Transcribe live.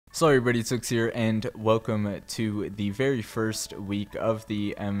So everybody, it's Xilicks here, and welcome to the very first week of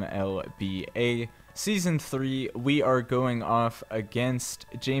the MLBA Season 3. We are going off against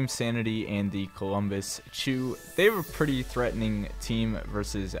Jamesanity and the Columbus Chu. They have a pretty threatening team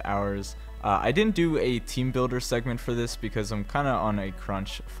versus ours. I didn't do a team builder segment for this because I'm kind of on a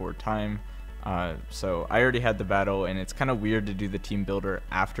crunch for time. So I already had the battle, and it's kind of weird to do the team builder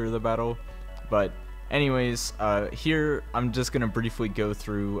after the battle, but anyways, here I'm just going to briefly go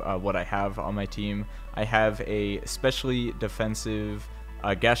through what I have on my team. I have a specially defensive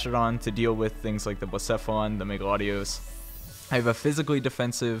Gastrodon to deal with things like the Blacephalon, the Megalodios. I have a physically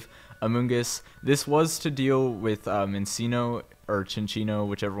defensive Amoonguss. This was to deal with Mincino or Chinchino,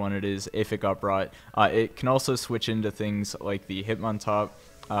 whichever one it is, if it got brought. It can also switch into things like the Hitmontop.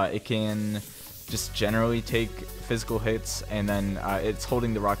 It can just generally take physical hits, and then it's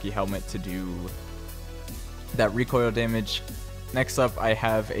holding the Rocky Helmet to do that recoil damage. Next up, I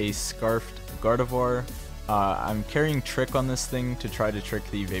have a Scarfed Gardevoir. I'm carrying Trick on this thing to try to trick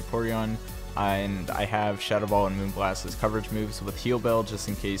the Vaporeon, and I have Shadow Ball and Moonblast as coverage moves with Heal Bell just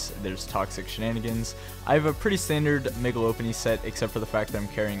in case there's toxic shenanigans. I have a pretty standard Megalopony set except for the fact that I'm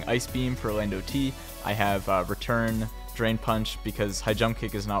carrying Ice Beam for Lando T. I have Return, Drain Punch because High Jump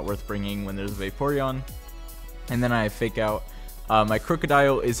Kick is not worth bringing when there's a Vaporeon. And then I have Fake Out. My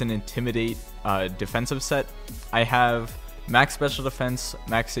Crocodile is an Intimidate defensive set. I have max special defense,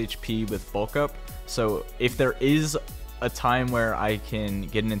 max HP with bulk up. So if there is a time where I can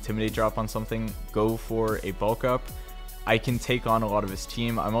get an Intimidate drop on something, go for a bulk up. I can take on a lot of his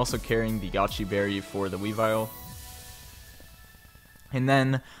team. I'm also carrying the Yachi Berry for the Weavile. And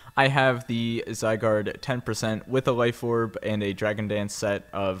then I have the Zygarde 10% with a Life Orb and a Dragon Dance set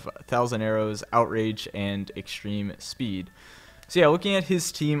of 1000 Arrows, Outrage, and Extreme Speed. So yeah, looking at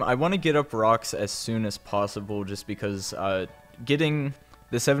his team, I want to get up rocks as soon as possible just because getting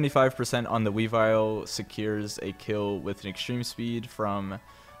the 75% on the Weavile secures a kill with an extreme speed from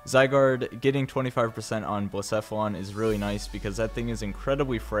Zygarde. Getting 25% on Blacephalon is really nice because that thing is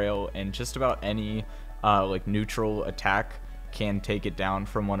incredibly frail, and just about any like neutral attack can take it down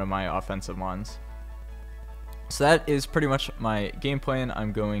from one of my offensive mons. So that is pretty much my game plan.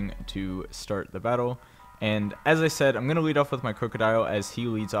 I'm going to start the battle. And as I said, I'm going to lead off with my Crocodile as he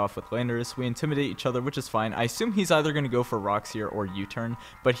leads off with Landorus. We intimidate each other, which is fine. I assume he's either going to go for rocks here or U-turn,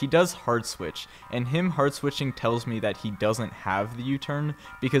 but he does hard switch. And him hard switching tells me that he doesn't have the U-turn,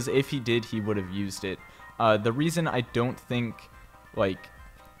 because if he did, he would have used it. The reason I don't think,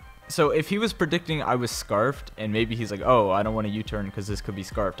 so if he was predicting I was Scarfed, and maybe he's like, oh, I don't want to U-turn because this could be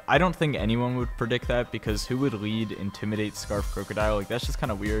Scarfed. I don't think anyone would predict that, because who would lead Intimidate Scarf Crocodile? Like, that's just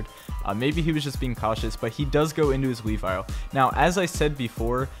kind of weird. Maybe he was just being cautious, but he does go into his Weavile. Now, as I said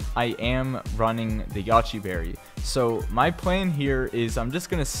before, I am running the Yachi Berry. So my plan here is I'm just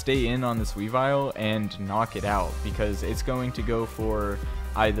going to stay in on this Weavile and knock it out, because it's going to go for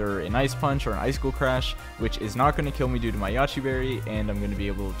either an Ice Punch or an Icicle Crash, which is not going to kill me due to my Yachi Berry, and I'm going to be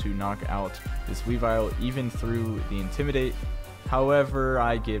able to knock out this Weavile even through the Intimidate. However,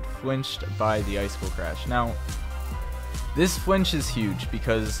 I get flinched by the Icicle Crash. Now, this flinch is huge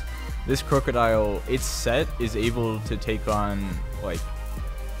because this Crocodile, its set is able to take on, like,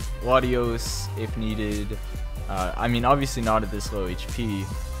 Latios if needed. I mean, obviously not at this low HP,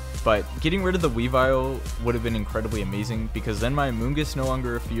 but getting rid of the Weavile would have been incredibly amazing, because then my Amoonguss no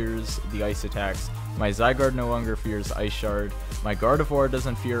longer fears the ice attacks, my Zygarde no longer fears Ice Shard, my Gardevoir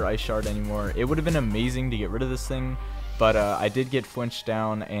doesn't fear Ice Shard anymore. It would have been amazing to get rid of this thing, but I did get flinched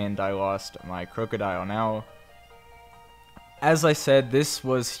down and I lost my Crocodile. Now, as I said, this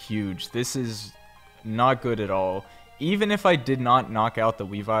was huge. This is not good at all. Even if I did not knock out the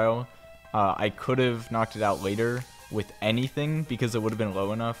Weavile, I could have knocked it out later with anything, because it would have been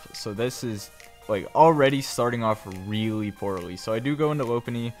low enough. So this is like already starting off really poorly. So I do go into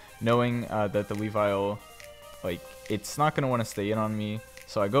Lopunny knowing that the Weavile, like, it's not going to want to stay in on me.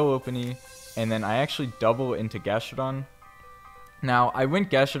 So I go Lopunny, and then I actually double into Gastrodon. Now, I went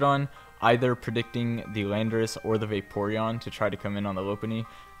Gastrodon either predicting the Landorus or the Vaporeon to try to come in on the Lopunny.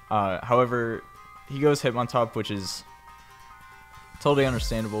 However, he goes Hitmontop, which is totally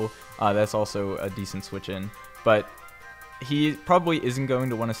understandable. That's also a decent switch in. But he probably isn't going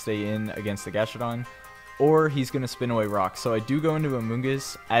to want to stay in against the Gastrodon, or he's going to spin away rocks. So I do go into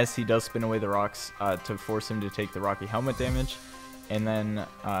Amoonguss as he does spin away the rocks to force him to take the Rocky Helmet damage. And then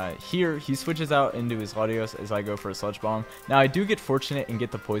here he switches out into his Latios as I go for a Sludge Bomb. Now I do get fortunate and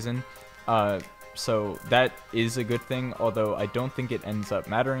get the poison, so that is a good thing, although I don't think it ends up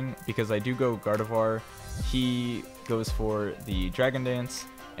mattering, because I do go Gardevoir. He goes for the Dragon Dance,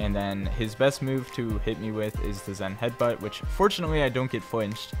 And then his best move to hit me with is the Zen Headbutt, which fortunately I don't get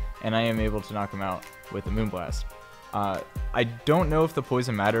flinched, and I am able to knock him out with the Moonblast. I don't know if the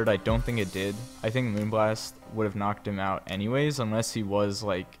poison mattered. I don't think it did. I think Moonblast would have knocked him out anyways, unless he was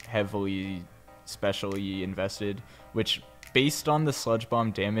like heavily specially invested, which based on the Sludge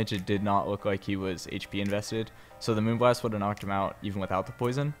Bomb damage, it did not look like he was HP invested. So the Moonblast would have knocked him out even without the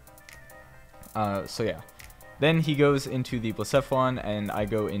poison. So yeah. Then he goes into the Blacephalon, and I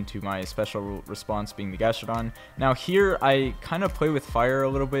go into my special response being the Gastrodon. Now here, I kind of play with fire a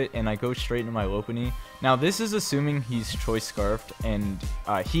little bit, and I go straight into my Lopunny. Now this is assuming he's Choice Scarfed, and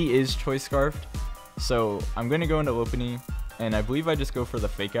he is Choice Scarfed. So I'm going to go into Lopunny, and I believe I just go for the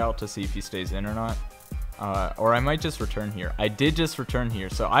Fake Out to see if he stays in or not. Or I might just return here. I did just return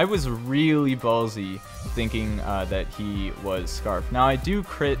here, so I was really ballsy thinking that he was Scarfed. Now I do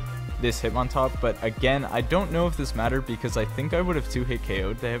crit this Hitmontop, but again, I don't know if this mattered because I think I would have 2-hit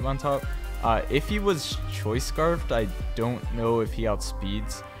KO'd the Hitmontop. If he was Choice Scarfed, I don't know if he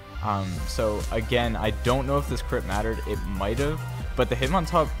outspeeds. So again, I don't know if this crit mattered. It might have, but the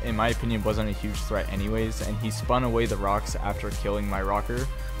Hitmontop, in my opinion, wasn't a huge threat anyways, and he spun away the rocks after killing my rocker.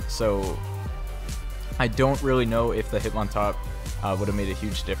 So I don't really know if the Hitmontop would have made a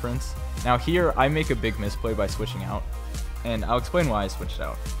huge difference. Now here, I make a big misplay by switching out, and I'll explain why I switched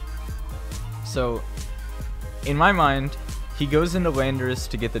out. So, in my mind, he goes into Landorus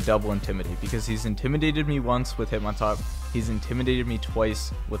to get the double Intimidate, because he's intimidated me once with Hitmontop, he's intimidated me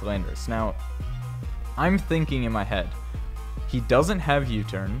twice with Landorus. Now, I'm thinking in my head, he doesn't have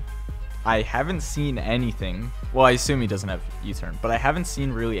U-turn, I haven't seen anything, well I assume he doesn't have U-turn, but I haven't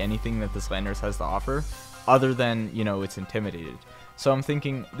seen really anything that this Landorus has to offer, other than, you know, it's intimidated. So I'm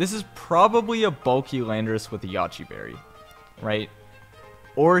thinking, this is probably a bulky Landorus with a Yache Berry, right?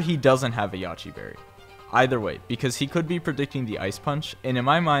 Or he doesn't have a Yache Berry. Either way, because he could be predicting the Ice Punch, and in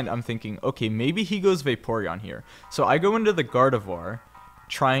my mind, I'm thinking, okay, maybe he goes Vaporeon here. So I go into the Gardevoir,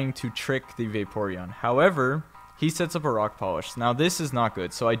 trying to trick the Vaporeon. However, he sets up a Rock Polish. Now, this is not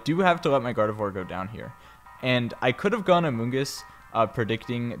good, so I do have to let my Gardevoir go down here. And I could have gone Amoonguss,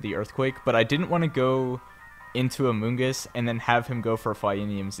 predicting the Earthquake, but I didn't want to go into Amoonguss and then have him go for Flying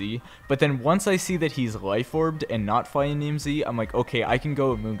EMZ. But then once I see that he's Life Orbed and not Flying EMZ, I'm like, okay, I can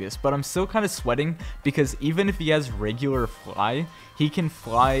go Amoonguss. But I'm still kind of sweating because even if he has regular Fly, he can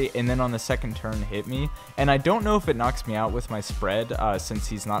fly and then on the second turn hit me. And I don't know if it knocks me out with my spread since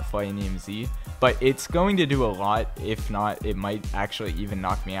he's not Flying EMZ, but it's going to do a lot. If not, it might actually even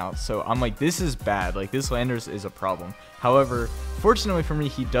knock me out. So I'm like, this is bad. Like, this Landorus is a problem. However, fortunately for me,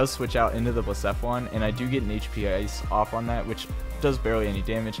 he does switch out into the Blacephalon, and I do get an HP Ice off on that, which does barely any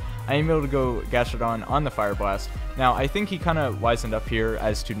damage. I am able to go Gastrodon on the Fire Blast. Now, I think he kind of wisened up here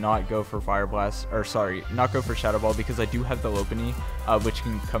as to not go for Fire Blast, or sorry, not go for Shadow Ball, because I do have the Lopunny, which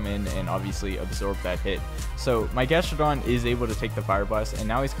can come in and obviously absorb that hit. So my Gastrodon is able to take the Fire Blast, and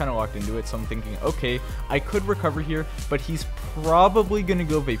now he's kind of locked into it, so I'm thinking, okay, I could recover here, but he's probably going to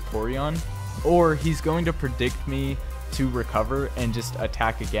go Vaporeon, or he's going to predict me to recover and just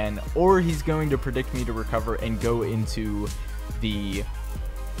attack again, or he's going to predict me to recover and go into the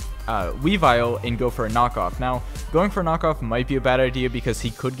Weavile and go for a knockoff. Now, going for a knockoff might be a bad idea because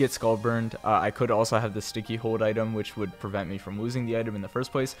he could get Skull Burned. I could also have the Sticky Hold item, which would prevent me from losing the item in the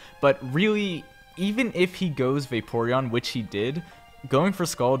first place. But really, even if he goes Vaporeon, which he did, going for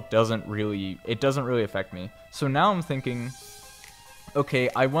Skull doesn't really affect me. So now I'm thinking, okay,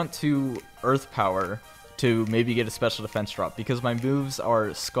 I want to Earth Power to maybe get a special defense drop because my moves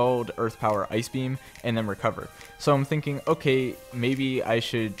are Scald, Earth Power, Ice Beam, and then Recover. So I'm thinking, okay, maybe I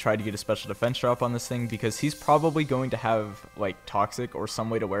should try to get a special defense drop on this thing because he's probably going to have like Toxic or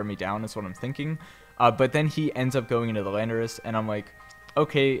some way to wear me down is what I'm thinking. But then he ends up going into the Landorus, and I'm like,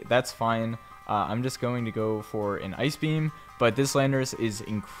 okay, that's fine. I'm just going to go for an Ice Beam, but this Landorus is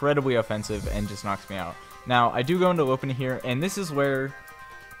incredibly offensive and just knocks me out. Now, I do go into Lopunny here, and this is where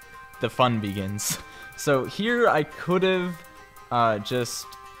the fun begins. So here I could have just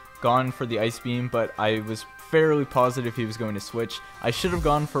gone for the Ice Beam, but I was fairly positive he was going to switch. I should have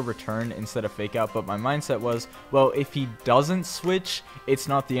gone for Return instead of Fake Out, but my mindset was, well, if he doesn't switch, it's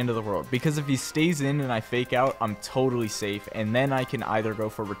not the end of the world. Because if he stays in and I Fake Out, I'm totally safe, and then I can either go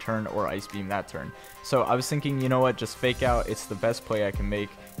for Return or Ice Beam that turn. So I was thinking, you know what, just Fake Out, it's the best play I can make.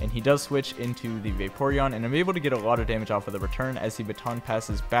 And he does switch into the Vaporeon, and I'm able to get a lot of damage off of the Return as he Baton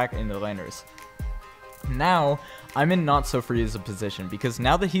passes back into the Landorus. Now, I'm in not so free as a position, because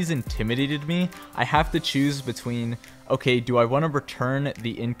now that he's intimidated me, I have to choose between, okay, do I want to return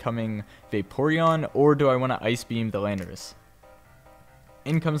the incoming Vaporeon, or do I want to Ice Beam the Landorus?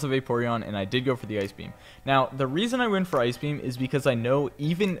 in comes the Vaporeon, and I did go for the Ice Beam. Now, the reason I went for Ice Beam is because I know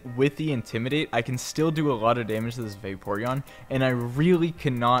even with the Intimidate, I can still do a lot of damage to this Vaporeon, and I really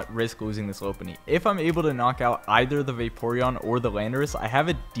cannot risk losing this Lopunny. If I'm able to knock out either the Vaporeon or the Landorus, I have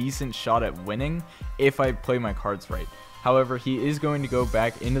a decent shot at winning if I play my cards right. However, he is going to go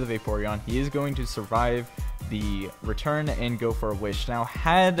back into the Vaporeon. He is going to survive the return and go for a Wish. Now,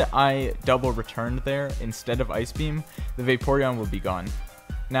 had I double returned there instead of Ice Beam, the Vaporeon would be gone.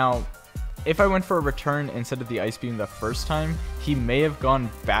 Now, if I went for a return instead of the Ice Beam the first time, he may have gone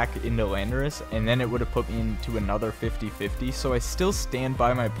back into Landorus, and then it would have put me into another 50-50, so I still stand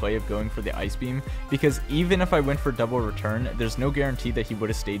by my play of going for the Ice Beam, because even if I went for double return, there's no guarantee that he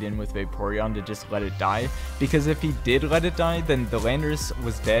would have stayed in with Vaporeon to just let it die, because if he did let it die, then the Landorus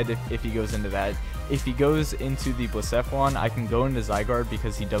was dead if he goes into that. If he goes into the Blacephalon, I can go into Zygarde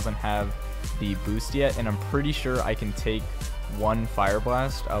because he doesn't have the boost yet, and I'm pretty sure I can take one Fire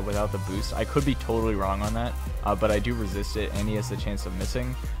Blast without the boost. I could be totally wrong on that, but I do resist it, and he has the chance of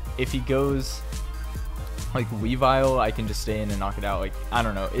missing. If he goes like Weavile, I can just stay in and knock it out. Like, I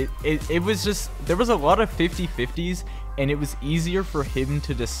don't know. It was just, there was a lot of 50-50s, and it was easier for him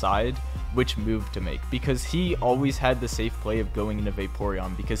to decide which move to make, because he always had the safe play of going into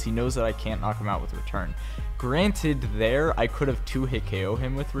Vaporeon because he knows that I can't knock him out with return. Granted, there I could have 2-hit KO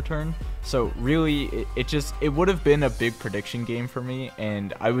him with return, so really it would have been a big prediction game for me,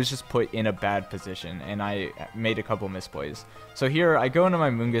 and I was just put in a bad position, and I made a couple misplays. So here I go into my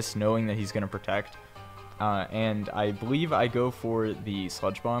Moongus knowing that he's going to protect, and I believe I go for the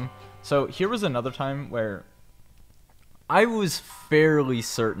Sludge Bomb. So here was another time where I was fairly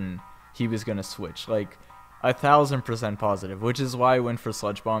certain he was going to switch, like 1000% positive, which is why I went for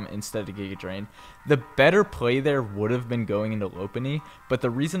Sludge Bomb instead of Giga Drain. The better play there would have been going into Lopunny, but the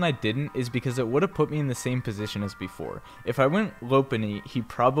reason I didn't is because it would have put me in the same position as before. If I went Lopunny, he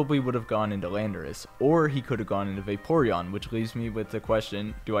probably would have gone into Landorus, or he could have gone into Vaporeon, which leaves me with the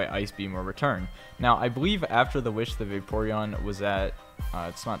question, do I Ice Beam or return? Now, I believe after the Wish, the Vaporeon was at,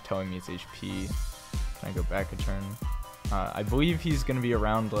 it's not telling me its HP. Can I go back a turn? I believe he's going to be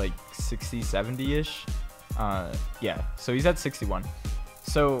around like 60, 70-ish. Yeah, so he's at 61.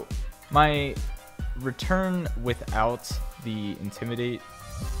 So my return without the Intimidate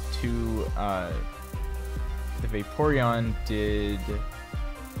to the Vaporeon did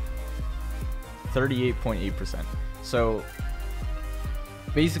 38.8%. So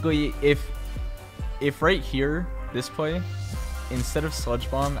basically, if right here, this play, instead of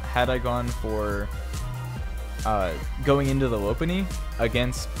Sludge Bomb, had I gone for going into the Lopunny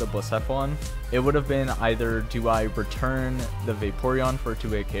against the Blacephalon, it would have been either do I return the Vaporeon for a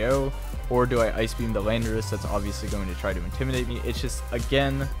 2-hit KO, or do I Ice Beam the Landorus that's obviously going to try to intimidate me. It's just,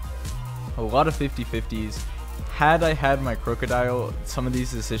 again, a lot of 50-50s. Had I had my Crocodile, some of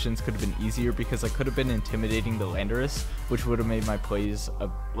these decisions could have been easier because I could have been intimidating the Landorus, which would have made my plays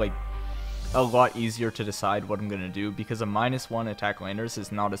a lot easier to decide what I'm going to do, because a -1 attack Landorus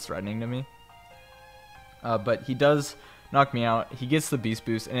is not as threatening to me. But he does knock me out. He gets the Beast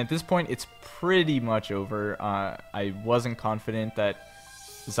Boost, and at this point, it's pretty much over. I wasn't confident that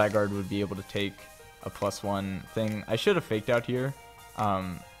Zygarde would be able to take a +1 thing. I should have faked out here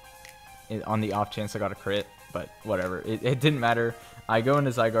on the off chance I got a crit, but whatever. It didn't matter. I go into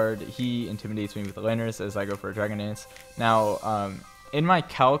Zygarde. He intimidates me with the Landorus as I go for a Dragon Dance. Now, in my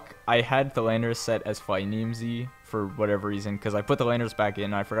calc, I had the Landorus set as Fighting Z for whatever reason, because I put the Landorus back in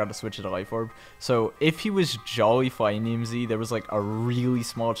and I forgot to switch it to Life Orb. So if he was Jolly Fighting Z, there was like a really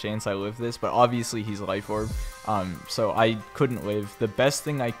small chance I lived this, but obviously he's Life Orb, so I couldn't live. The best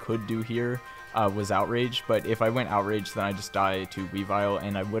thing I could do here was Outrage, but if I went Outrage, then I just die to Weavile,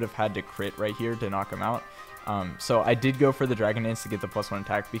 and I would have had to crit right here to knock him out. So I did go for the Dragon Dance to get the +1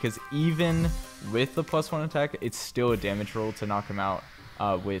 attack, because even with the +1 attack, it's still a damage roll to knock him out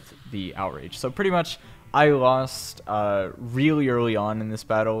with the Outrage. So pretty much I lost really early on in this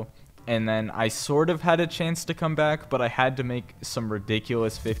battle, and then I sort of had a chance to come back, but I had to make some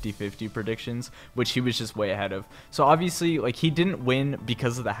ridiculous 50-50 predictions, which he was just way ahead of. So obviously, like, he didn't win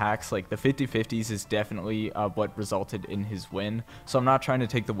because of the hacks. Like, the 50-50s is definitely what resulted in his win, so I'm not trying to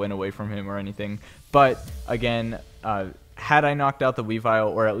take the win away from him or anything. But again, had I knocked out the Weavile,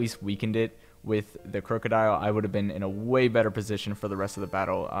 or at least weakened it with the Crocodile, I would have been in a way better position for the rest of the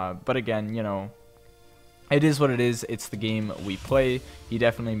battle. But again, you know, it is what it is. It's the game we play. He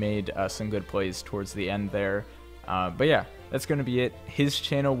definitely made some good plays towards the end there. But yeah, that's going to be it. His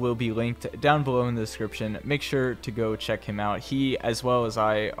channel will be linked down below in the description. Make sure to go check him out. He, as well as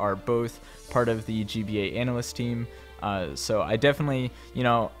I, are both part of the GBA analyst team. So I definitely, you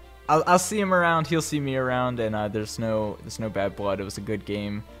know, I'll see him around. He'll see me around, and there's no bad blood. It was a good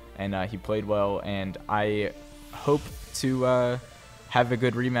game, and he played well, and I hope to have a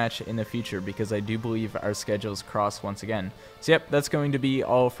good rematch in the future because I do believe our schedules cross once again. So yep, that's going to be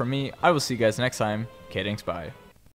all from me. I will see you guys next time. Okay, thanks, bye.